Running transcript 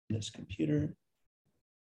this computer.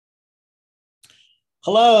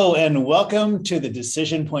 Hello, and welcome to the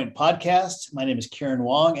Decision Point podcast. My name is Kieran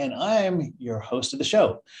Wong, and I'm your host of the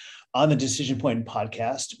show. On the Decision Point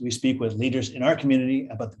podcast, we speak with leaders in our community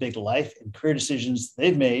about the big life and career decisions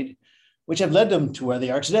they've made, which have led them to where they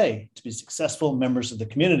are today, to be successful members of the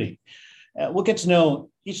community. We'll get to know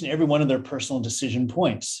each and every one of their personal decision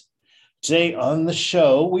points. Today on the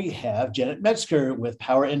show, we have Janet Metzger with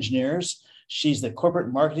Power Engineers. She's the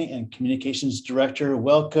Corporate Marketing and Communications Director.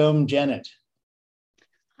 Welcome, Janet.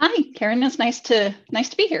 Hi, Karen. It's nice to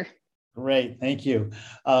be here. Great, thank you.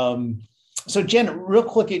 So, Janet, real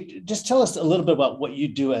quick, just tell us a little bit about what you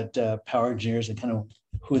do at Power Engineers and kind of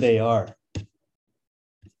who they are.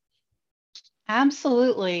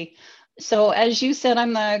 Absolutely. So as you said,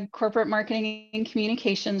 I'm the Corporate Marketing and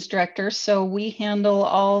Communications Director. So we handle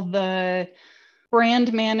all the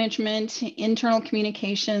brand management, internal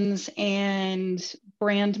communications, and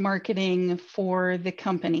brand marketing for the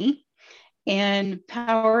company. And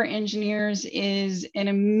Power Engineers is an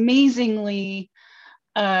amazingly,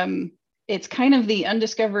 it's kind of the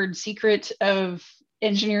undiscovered secret of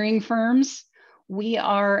engineering firms. We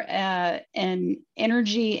are an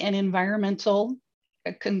energy and environmental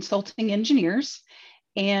consulting engineers,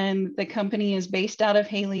 and the company is based out of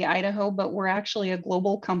Haley, Idaho, but we're actually a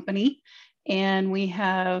global company, and we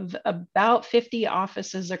have about 50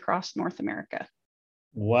 offices across North America.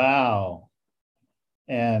 Wow.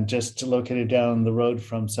 And just located down the road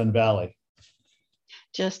from Sun Valley.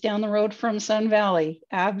 Just down the road from Sun Valley.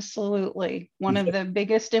 Absolutely. One of the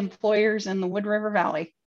biggest employers in the Wood River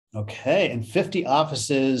Valley. Okay. And 50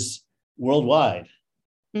 offices worldwide.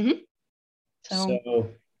 Mm-hmm.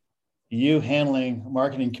 So you handling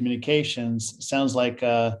marketing communications sounds like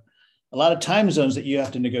a lot of time zones that you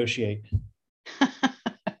have to negotiate.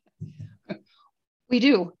 We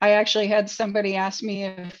do. I actually had somebody ask me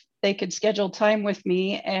if they could schedule time with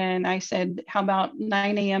me, and I said, how about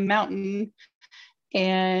 9 a.m. Mountain?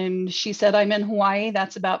 And she said, I'm in Hawaii.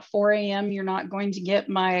 That's about 4 a.m. You're not going to get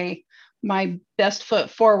my best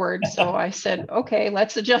foot forward. So I said, okay,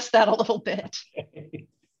 let's adjust that a little bit.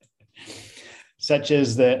 Such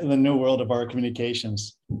as the new world of our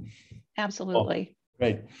communications. Absolutely. Oh,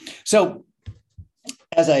 great. So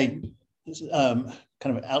as I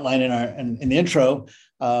kind of outline in the intro,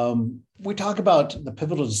 we talk about the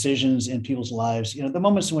pivotal decisions in people's lives, the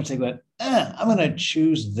moments in which they go, I'm going to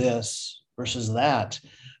choose this versus that,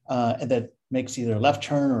 and that makes either a left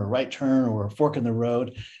turn or a right turn or a fork in the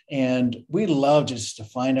road. And we love just to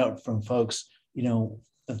find out from folks,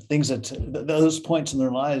 the things those points in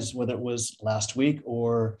their lives, whether it was last week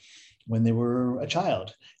or when they were a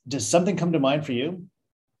child. Does something come to mind for you?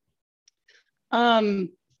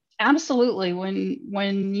 Absolutely.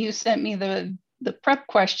 When you sent me the prep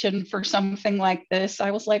question for something like this,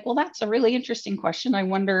 I was like, well, that's a really interesting question. I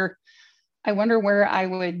wonder where I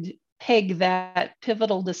would peg that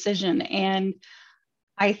pivotal decision. And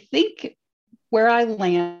I think where I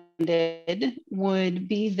landed would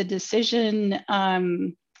be the decision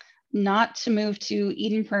not to move to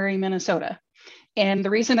Eden Prairie, Minnesota. And the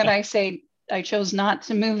reason that I say I chose not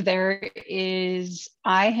to move there is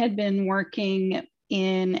I had been working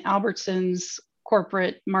in Albertson's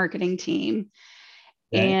corporate marketing team,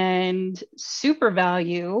 and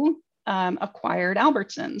SuperValue acquired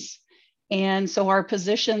Albertsons. And so our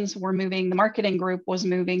positions were moving, the marketing group was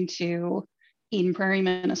moving to Eden Prairie,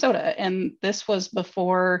 Minnesota. And this was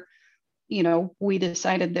before, we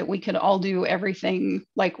decided that we could all do everything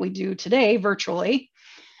like we do today virtually.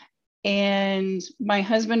 And my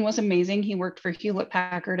husband was amazing. He worked for Hewlett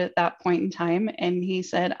Packard at that point in time. And he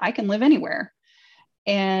said, I can live anywhere.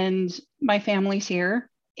 And my family's here.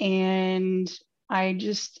 And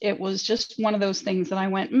it was just one of those things that I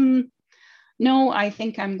went, no, I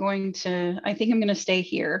think I'm going to stay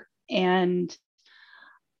here. And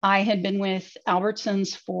I had been with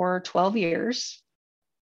Albertsons for 12 years.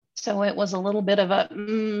 So it was a little bit of a,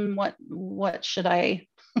 what should I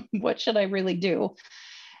really do?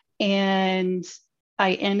 And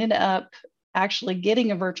I ended up actually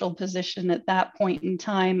getting a virtual position at that point in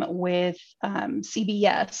time with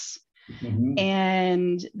CBS. Mm-hmm.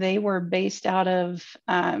 And they were based out of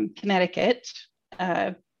Connecticut.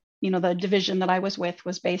 The division that I was with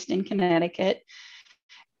was based in Connecticut.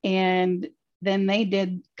 And then they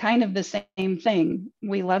did kind of the same thing.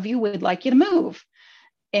 We love you. We'd like you to move.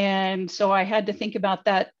 And so I had to think about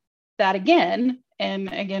that again.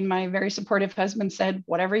 And again, my very supportive husband said,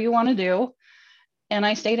 whatever you want to do. And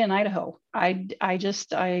I stayed in Idaho. I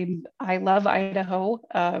love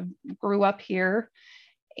Idaho, grew up here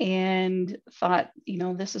and thought,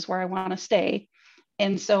 this is where I want to stay.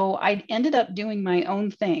 And so I ended up doing my own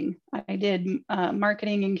thing. I did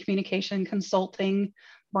marketing and communication consulting,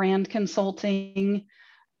 brand consulting,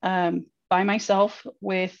 by myself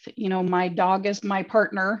with, my dog as my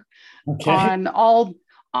partner Okay. on all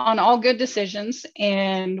good decisions.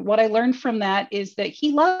 And what I learned from that is that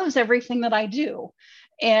he loves everything that I do.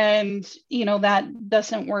 And, that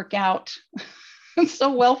doesn't work out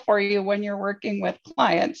so well for you when you're working with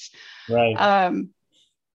clients. Right.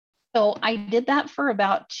 So I did that for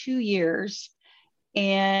about 2 years.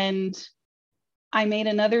 And I made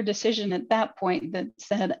another decision at that point that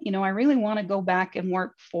said, I really want to go back and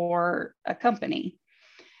work for a company.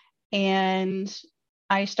 And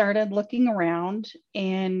I started looking around,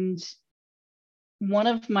 and one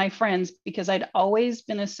of my friends, because I'd always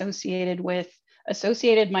been associated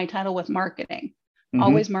my title with marketing, Mm-hmm.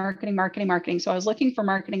 always marketing, marketing, marketing. So I was looking for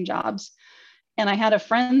marketing jobs. And I had a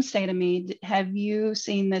friend say to me, have you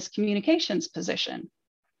seen this communications position?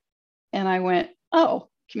 And I went, oh,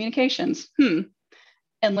 communications.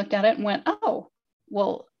 And looked at it and went, oh,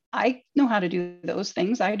 well, I know how to do those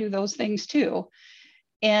things. I do those things too.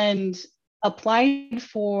 And applied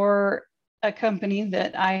for a company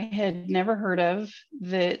that I had never heard of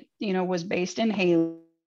that, was based in Haley.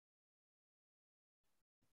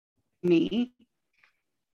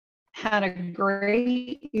 Had a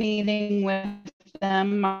great meeting with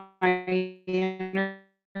them. My interview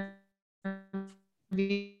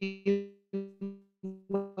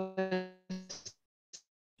was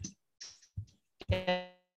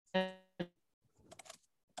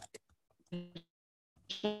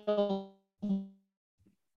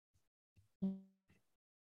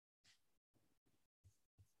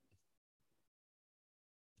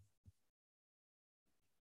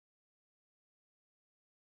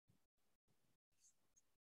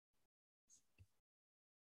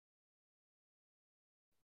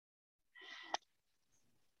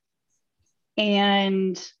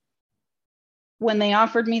and when they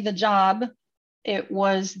offered me the job, it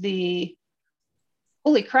was the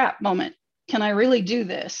holy crap moment. Can I really do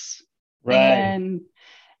this? Right.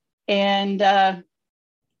 And I've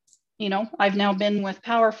now been with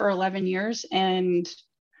Power for 11 years, and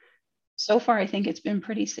so far I think it's been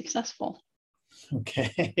pretty successful.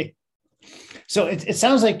 Okay. So it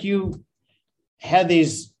sounds like you had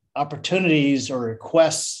these opportunities or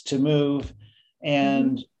requests to move,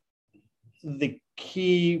 and the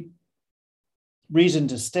key reason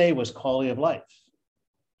to stay was quality of life.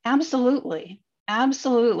 Absolutely.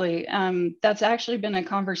 Absolutely. That's actually been a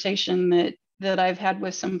conversation that I've had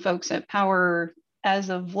with some folks at Power as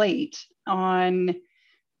of late on,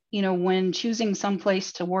 when choosing some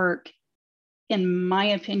place to work. In my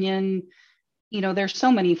opinion, there's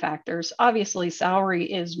so many factors. Obviously,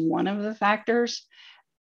 salary is one of the factors.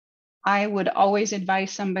 I would always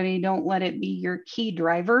advise somebody, don't let it be your key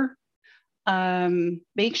driver.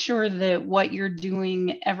 Make sure that what you're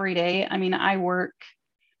doing every day, I mean, I work,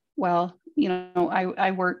 well,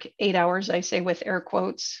 I work 8 hours, I say with air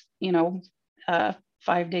quotes, 5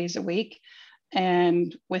 days a week.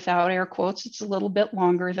 And without air quotes, it's a little bit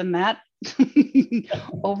longer than that,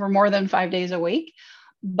 over more than 5 days a week.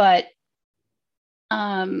 But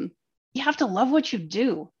you have to love what you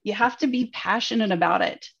do. You have to be passionate about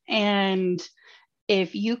it. And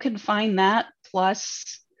if you can find that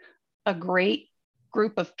plus a great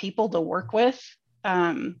group of people to work with,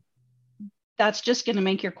 that's just going to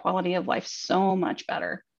make your quality of life so much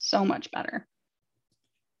better, so much better.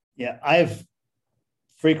 Yeah, I've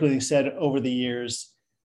frequently said over the years,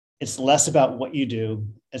 it's less about what you do,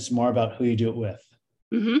 it's more about who you do it with.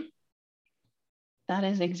 Mm-hmm. That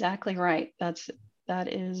is exactly right. That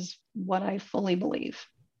is what I fully believe.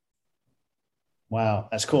 Wow,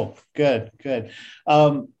 that's cool. Good, good.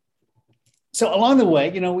 So along the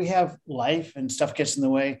way, we have life and stuff gets in the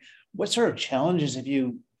way. What sort of challenges have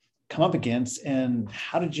you come up against, and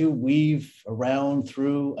how did you weave around,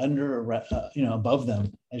 through, under, above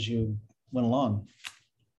them as you went along?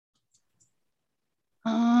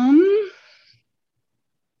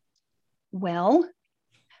 Well,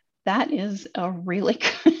 that is a really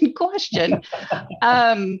good question.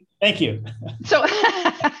 Thank you. So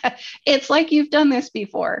it's like you've done this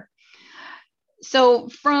before. So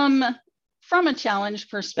from a challenge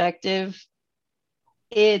perspective,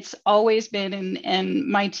 it's always been, and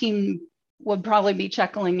my team would probably be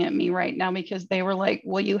chuckling at me right now because they were like,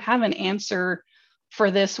 well, you have an answer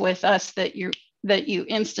for this with us that you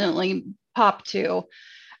instantly pop to,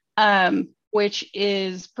 which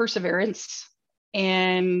is perseverance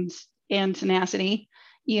and tenacity.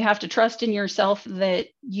 You have to trust in yourself that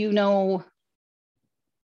you know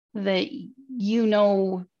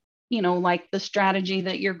like the strategy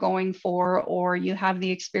that you're going for, or you have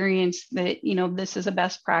the experience that, this is a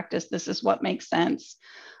best practice, this is what makes sense.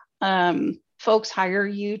 Folks hire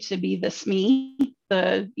you to be the SME,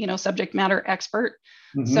 the, subject matter expert.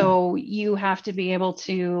 Mm-hmm. So you have to be able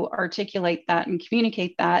to articulate that and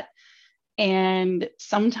communicate that. And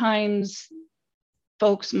sometimes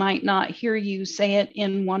folks might not hear you say it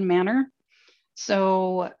in one manner.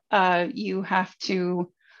 So you have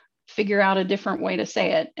to figure out a different way to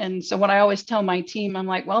say it. And so what I always tell my team, I'm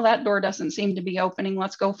like, well, that door doesn't seem to be opening.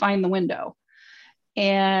 Let's go find the window.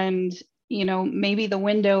 And, maybe the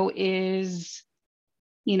window is,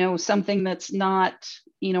 something that's not,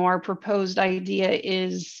 our proposed idea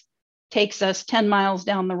is takes us 10 miles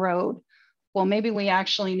down the road. Well, maybe we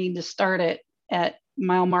actually need to start it at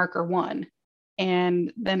mile marker 1.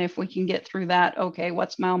 And then if we can get through that, okay,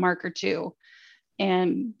 what's mile marker 2?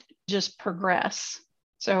 And just progress.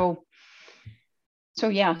 So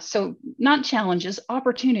yeah, so not challenges,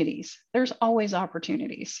 opportunities. There's always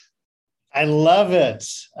opportunities. I love it.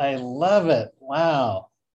 I love it. Wow.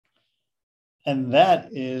 And that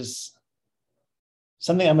is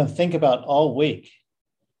something I'm going to think about all week.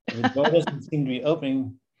 If the door doesn't seem to be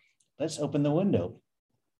opening, let's open the window.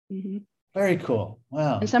 Mm-hmm. Very cool.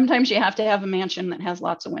 Wow. And sometimes you have to have a mansion that has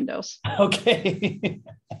lots of windows. Okay.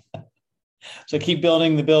 So keep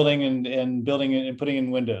building the building and building it and putting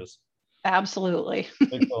in windows. Absolutely.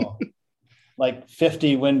 Very cool. Like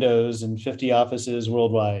 50 windows and 50 offices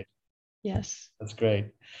worldwide. Yes. That's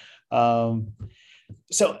great. So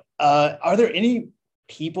are there any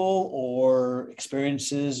people or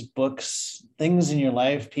experiences, books, things in your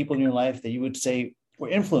life, people in your life that you would say were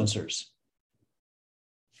influencers?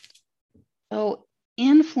 So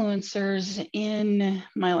influencers in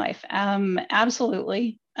my life,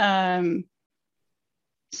 absolutely. So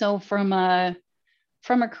from a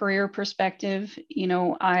career perspective,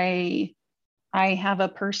 I have a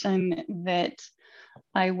person that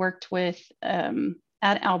I worked with at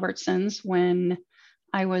Albertsons when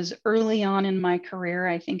I was early on in my career.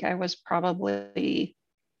 I think I was probably,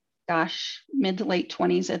 mid to late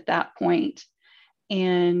 20s at that point.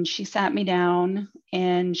 And she sat me down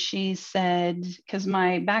and she said, because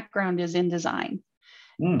my background is in design,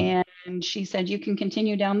 and she said, you can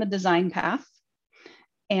continue down the design path.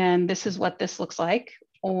 And this is what this looks like.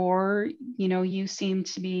 Or, you seem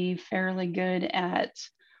to be fairly good at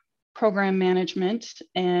program management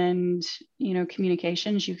and,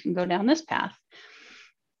 communications. You can go down this path.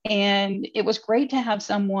 And it was great to have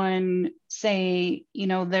someone say,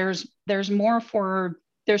 there's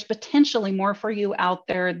potentially more for you out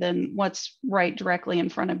there than what's right directly in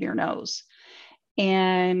front of your nose.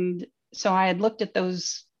 And so I had looked at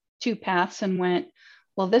those two paths and went,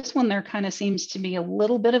 well, this one there kind of seems to be a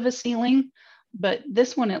little bit of a ceiling, but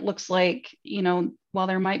this one, it looks like, while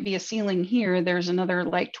there might be a ceiling here, there's another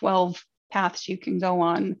like 12 paths you can go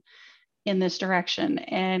on in this direction.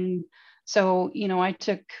 And so, I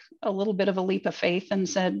took a little bit of a leap of faith and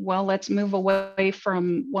said, well, let's move away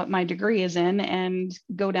from what my degree is in and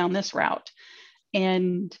go down this route.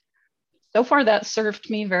 And so far that served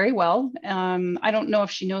me very well. I don't know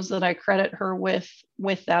if she knows that I credit her with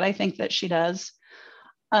that. I think that she does.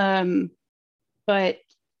 But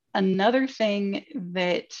another thing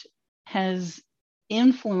that has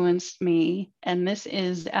influenced me, and this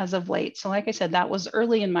is as of late. So like I said, that was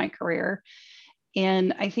early in my career.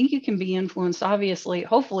 And I think you can be influenced, obviously,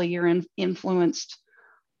 hopefully you're influenced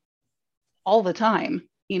all the time,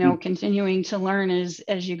 continuing to learn as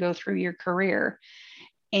you go through your career.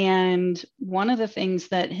 And one of the things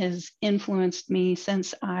that has influenced me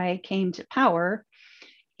since I came to Power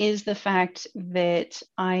is the fact that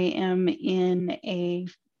I am in a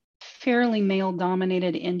fairly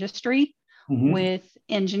male-dominated industry with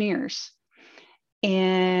engineers.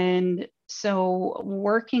 And so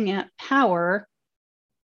working at Power,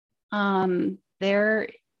 there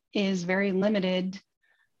is very limited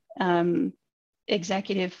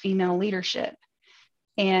executive female leadership.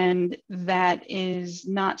 And that is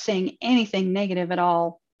not saying anything negative at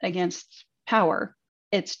all against Power.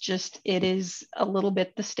 It's just, it is a little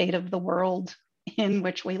bit the state of the world in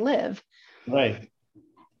which we live. Right.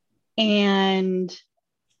 And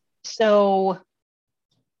so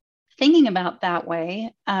thinking about that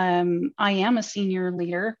way, I am a senior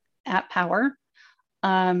leader at Power,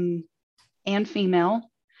 and female.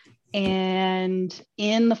 And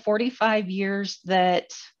in the 45 years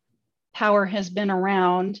that Power has been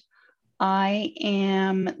around, I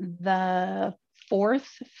am the 4th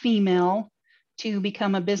female to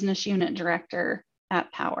become a business unit director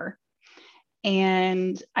at Power.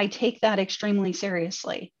 And I take that extremely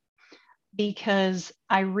seriously because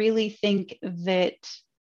I really think that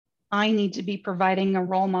I need to be providing a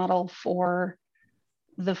role model for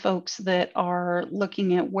the folks that are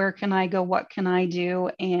looking at where can I go, what can I do,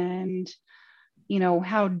 and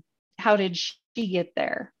how did she get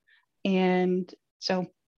there? And so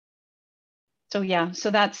yeah,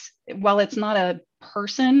 so that's, while it's not a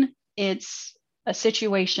person, it's a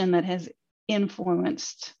situation that has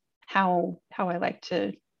influenced how I like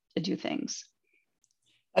to do things.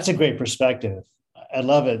 That's a great perspective. I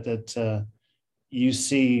love it that you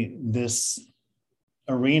see this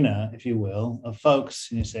arena, if you will, of folks,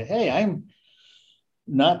 and you say, "Hey,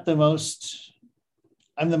 not the most.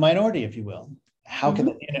 I'm the minority, if you will. How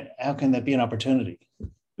can that be an opportunity?"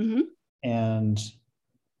 Mm-hmm. And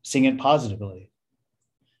seeing it positively.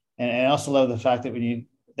 And I also love the fact that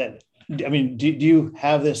do you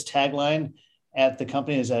have this tagline at the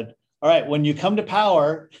company? Is that, all right, when you come to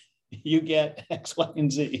Power, you get X, Y,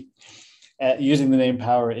 and Z, using the name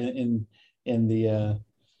Power in the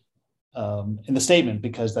statement,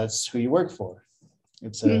 because that's who you work for.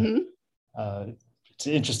 It's an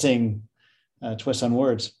interesting twist on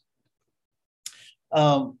words.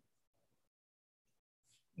 I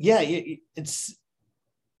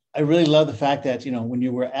really love the fact that, when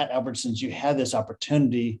you were at Albertsons, you had this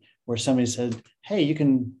opportunity where somebody said, "Hey, you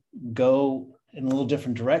can go in a little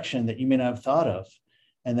different direction that you may not have thought of."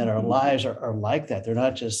 And that our lives are like that. They're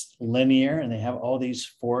not just linear, and they have all these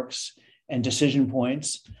forks and decision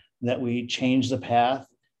points that we change the path,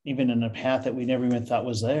 even in a path that we never even thought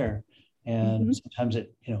was there. And sometimes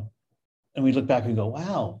and we look back and go,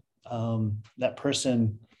 wow, that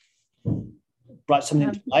person brought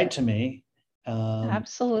something to light to me.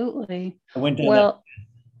 Absolutely. I went down well,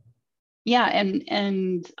 yeah,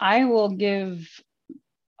 and I will give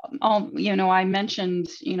all, I mentioned,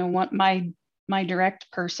 what my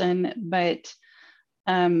direct person, but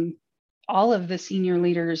all of the senior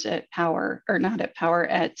leaders at Power, or not at Power,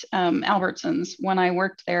 at Albertsons, when I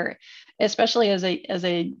worked there, especially as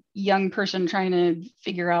a young person trying to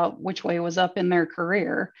figure out which way was up in their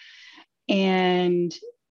career. And,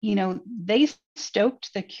 they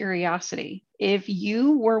stoked the curiosity. If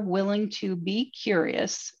you were willing to be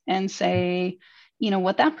curious and say,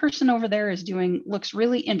 what that person over there is doing looks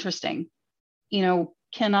really interesting.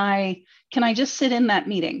 Can I just sit in that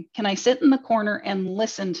meeting? Can I sit in the corner and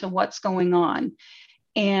listen to what's going on?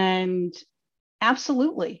 And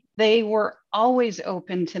absolutely, they were always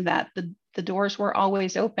open to that. The doors were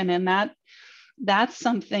always open, and that's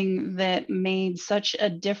something that made such a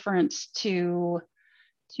difference to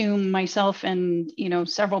myself and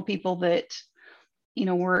several people that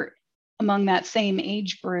were among that same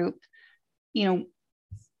age group.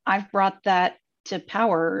 I've brought that to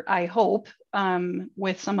Power, I hope,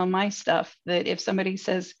 with some of my stuff, that if somebody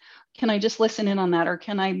says, "Can I just listen in on that?" or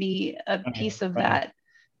 "Can I be a piece of that?"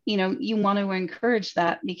 You want to encourage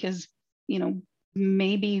that, because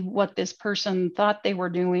maybe what this person thought they were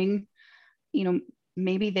doing,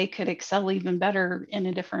 maybe they could excel even better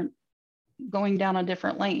going down a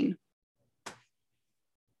different lane.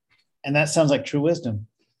 And that sounds like true wisdom.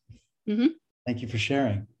 Mm-hmm. Thank you for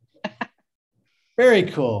sharing. Very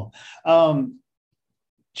cool.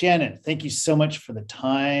 Janet, thank you so much for the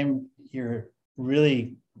time, your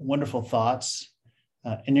really wonderful thoughts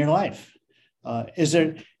in your life. Is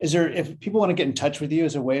there, if people want to get in touch with you,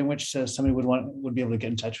 is there a way in which somebody would be able to get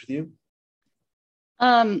in touch with you?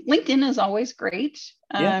 LinkedIn is always great.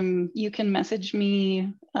 Yeah. You can message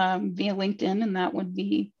me via LinkedIn, and that would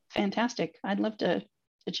be fantastic. I'd love to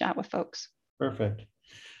chat with folks. Perfect.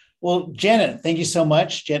 Well, Janet, thank you so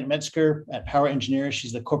much. Janet Metzger at Power Engineers.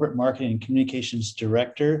 She's the Corporate Marketing and Communications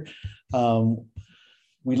Director.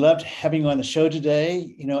 We loved having you on the show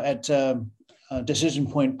today. At Decision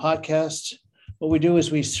Point Podcast, what we do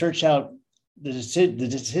is we search out the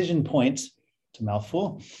decision points, it's a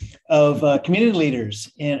mouthful, of community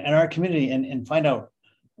leaders in our community, and find out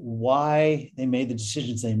why they made the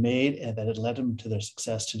decisions they made and that it led them to their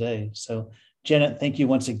success today. So, Janet, thank you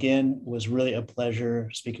once again. It was really a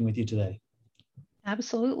pleasure speaking with you today.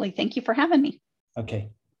 Absolutely. Thank you for having me.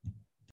 Okay.